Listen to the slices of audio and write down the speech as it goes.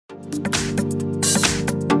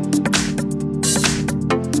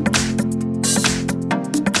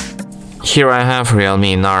Here I have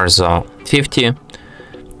Realme Narzo 50,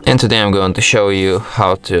 and today I'm going to show you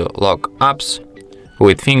how to lock apps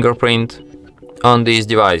with fingerprint on this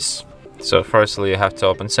device. So firstly you have to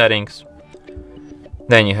open settings,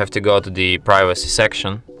 then you have to go to the privacy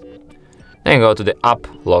section, then go to the app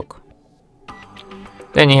lock,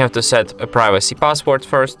 then you have to set a privacy password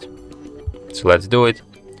first, so let's do it.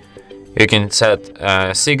 You can set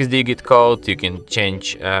a 6-digit code, you can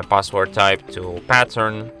change password type to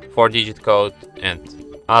pattern, 4-digit code, and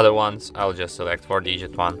other ones. I'll just select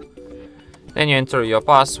 4-digit one. Then you enter your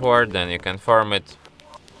password, then you confirm it,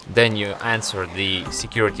 then you answer the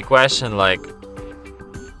security question like,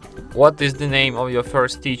 what is the name of your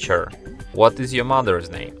first teacher? What is your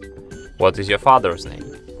mother's name? What is your father's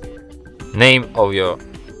name? Name of your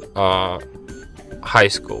high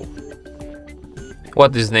school?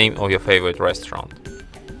 What is the name of your favorite restaurant?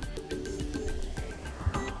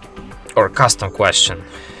 Or custom question.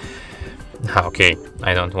 Okay,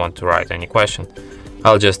 I don't want to write any question.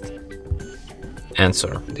 I'll just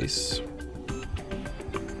answer this.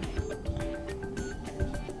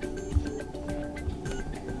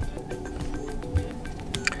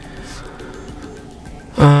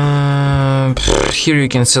 Here you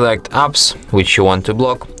can select apps which you want to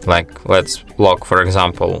block, like let's block for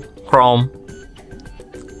example Chrome.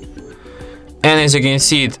 And as you can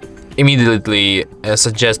see, it immediately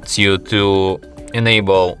suggests you to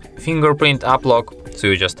enable fingerprint app lock, so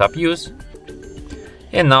you just tap use.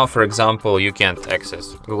 And now for example you can't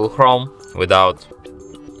access Google Chrome without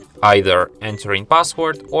either entering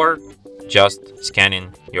password or just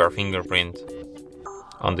scanning your fingerprint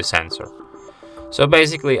on the sensor. So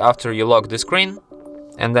basically after you lock the screen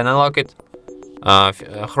and then unlock it,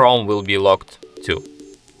 Chrome will be locked too.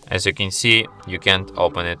 As you can see, you can't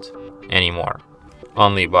open it anymore,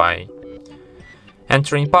 only by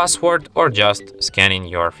entering password or just scanning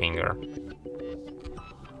your finger,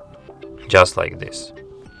 just like this.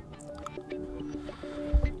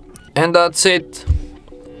 And that's it.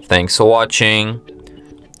 Thanks for watching.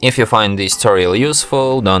 If you find this tutorial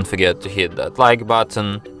useful, don't forget to hit that like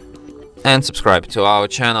button and subscribe to our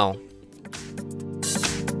channel.